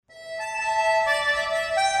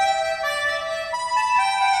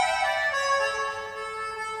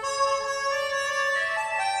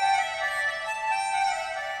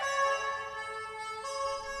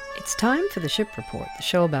Time for the Ship Report, the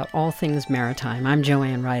show about all things maritime. I'm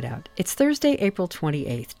Joanne Rideout. It's Thursday, April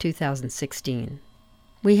 28th, 2016.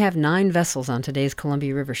 We have 9 vessels on today's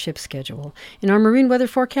Columbia River ship schedule. In our marine weather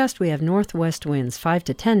forecast, we have northwest winds 5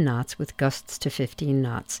 to 10 knots with gusts to 15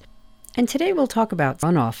 knots. And today we'll talk about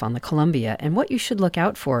runoff on the Columbia and what you should look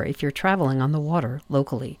out for if you're traveling on the water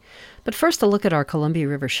locally. But first, a look at our Columbia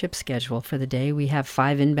River ship schedule for the day. We have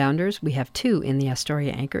 5 inbounders, we have 2 in the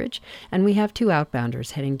Astoria anchorage, and we have 2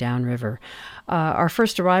 outbounders heading downriver. Our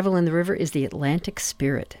first arrival in the river is the Atlantic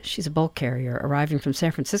Spirit. She's a bulk carrier arriving from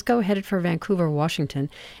San Francisco, headed for Vancouver, Washington,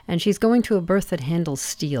 and she's going to a berth that handles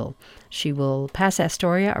steel. She will pass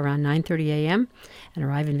Astoria around 9:30 a.m. and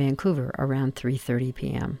arrive in Vancouver around 3:30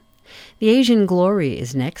 p.m. The Asian Glory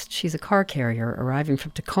is next. She's a car carrier arriving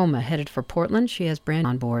from Tacoma, headed for Portland. She has Brand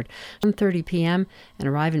on board 1:30 p.m. and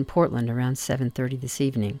arrive in Portland around 7:30 this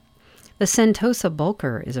evening. The Sentosa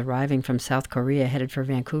Bulker is arriving from South Korea, headed for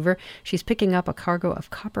Vancouver. She's picking up a cargo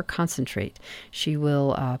of copper concentrate. She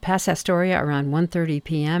will pass Astoria around 1:30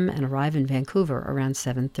 p.m. and arrive in Vancouver around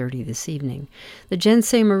 7:30 this evening. The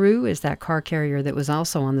Jensei Maru is that car carrier that was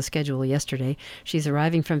also on the schedule yesterday. She's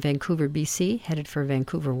arriving from Vancouver, BC, headed for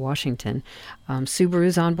Vancouver, Washington.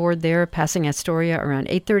 Subaru's on board there, passing Astoria around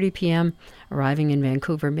 8:30 p.m., arriving in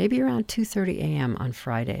Vancouver maybe around 2:30 a.m. on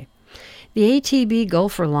Friday. The ATB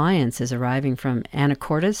Gulf Reliance is arriving from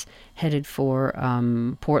Anacortes, headed for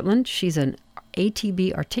Portland. She's an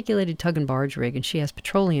ATB articulated tug and barge rig, and she has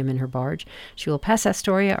petroleum in her barge. She will pass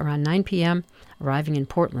Astoria around 9 p.m., arriving in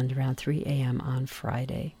Portland around 3 a.m. on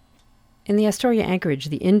Friday. In the Astoria anchorage,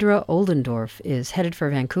 the Indra Oldendorf is headed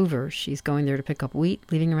for Vancouver. She's going there to pick up wheat,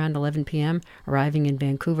 leaving around 11 p.m., arriving in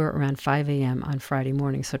Vancouver around 5 a.m. on Friday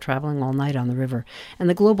morning, so traveling all night on the river. And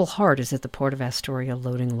the Global Heart is at the port of Astoria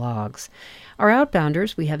loading logs. Our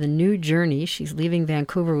outbounders, we have the New Journey. She's leaving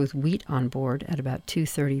Vancouver with wheat on board at about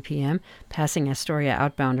 2:30 p.m., passing Astoria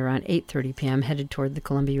outbound around 8:30 p.m., headed toward the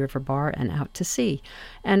Columbia River Bar and out to sea.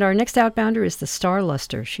 And our next outbounder is the Star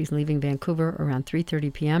Luster. She's leaving Vancouver around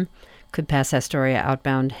 3:30 p.m., could pass Astoria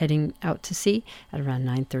outbound, heading out to sea at around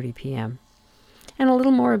 9:30 p.m. And a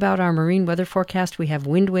little more about our marine weather forecast. We have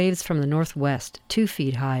wind waves from the northwest, 2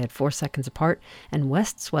 feet high at 4 seconds apart, and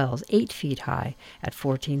west swells 8 feet high at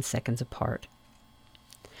 14 seconds apart.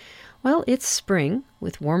 Well, it's spring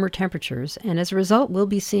with warmer temperatures, and as a result, we'll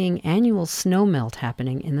be seeing annual snow melt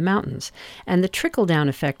happening in the mountains. And the trickle-down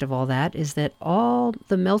effect of all that is that all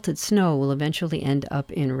the melted snow will eventually end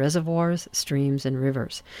up in reservoirs, streams, and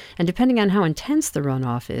rivers. And depending on how intense the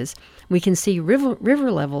runoff is, we can see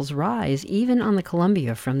river levels rise even on the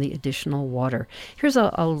Columbia from the additional water. Here's a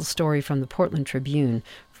little story from the Portland Tribune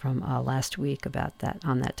from last week about that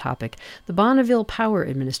on that topic. The Bonneville Power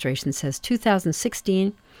Administration says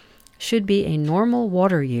 2016 should be a normal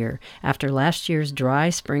water year after last year's dry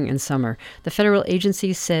spring and summer. The federal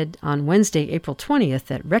agency said on Wednesday, April 20th,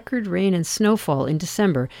 that record rain and snowfall in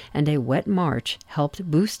December and a wet March helped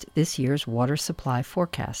boost this year's water supply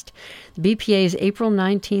forecast. The BPA's April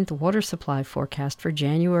 19th water supply forecast for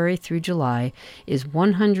January through July is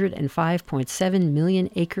 105.7 million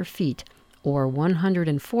acre-feet, or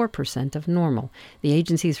 104% of normal. The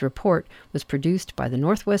agency's report was produced by the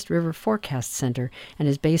Northwest River Forecast Center and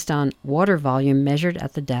is based on water volume measured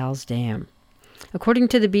at the Dalles Dam. According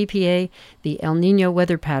to the BPA, the El Nino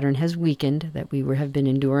weather pattern has weakened that we have been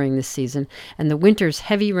enduring this season, and the winter's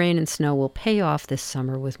heavy rain and snow will pay off this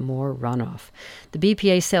summer with more runoff. The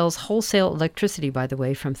BPA sells wholesale electricity, by the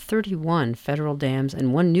way, from 31 federal dams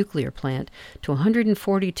and 1 nuclear plant to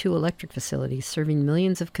 142 electric facilities, serving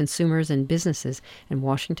millions of consumers and businesses in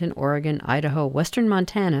Washington, Oregon, Idaho, western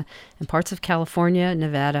Montana, and parts of California,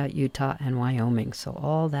 Nevada, Utah, and Wyoming. So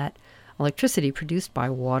all that electricity produced by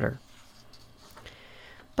water.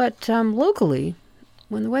 But locally,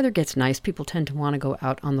 when the weather gets nice, people tend to want to go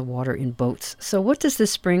out on the water in boats. So what does this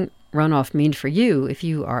spring runoff mean for you if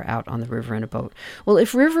you are out on the river in a boat? Well,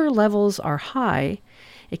 if river levels are high,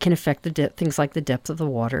 it can affect things like the depth of the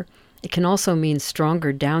water. It can also mean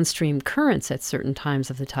stronger downstream currents at certain times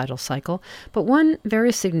of the tidal cycle. But one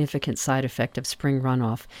very significant side effect of spring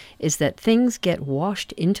runoff is that things get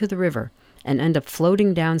washed into the river and end up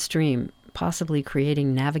floating downstream, possibly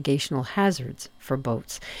creating navigational hazards for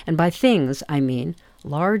boats. And by things, I mean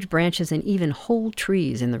large branches and even whole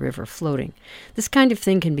trees in the river floating. This kind of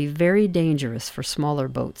thing can be very dangerous for smaller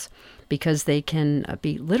boats because they can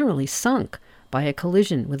be literally sunk by a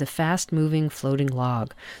collision with a fast-moving floating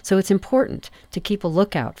log. So it's important to keep a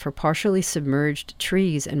lookout for partially submerged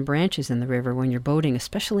trees and branches in the river when you're boating,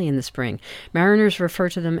 especially in the spring. Mariners refer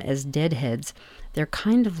to them as deadheads. They're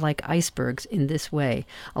kind of like icebergs in this way.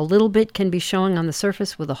 A little bit can be showing on the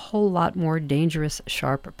surface with a whole lot more dangerous,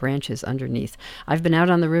 sharp branches underneath. I've been out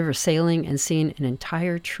on the river sailing and seen an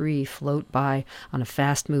entire tree float by on a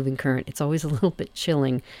fast-moving current. It's always a little bit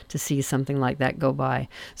chilling to see something like that go by.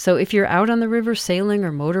 So if you're out on the river sailing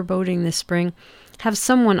or motorboating this spring, have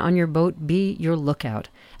someone on your boat be your lookout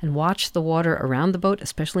and watch the water around the boat,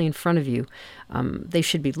 especially in front of you. They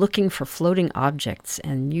should be looking for floating objects,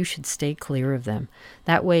 and you should stay clear of them.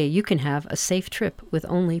 That way you can have a safe trip with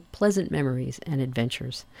only pleasant memories and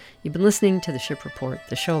adventures. You've been listening to The Ship Report,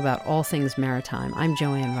 the show about all things maritime. I'm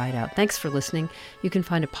Joanne Rideout. Thanks for listening. You can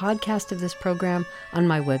find a podcast of this program on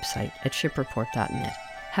my website at shipreport.net.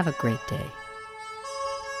 Have a great day.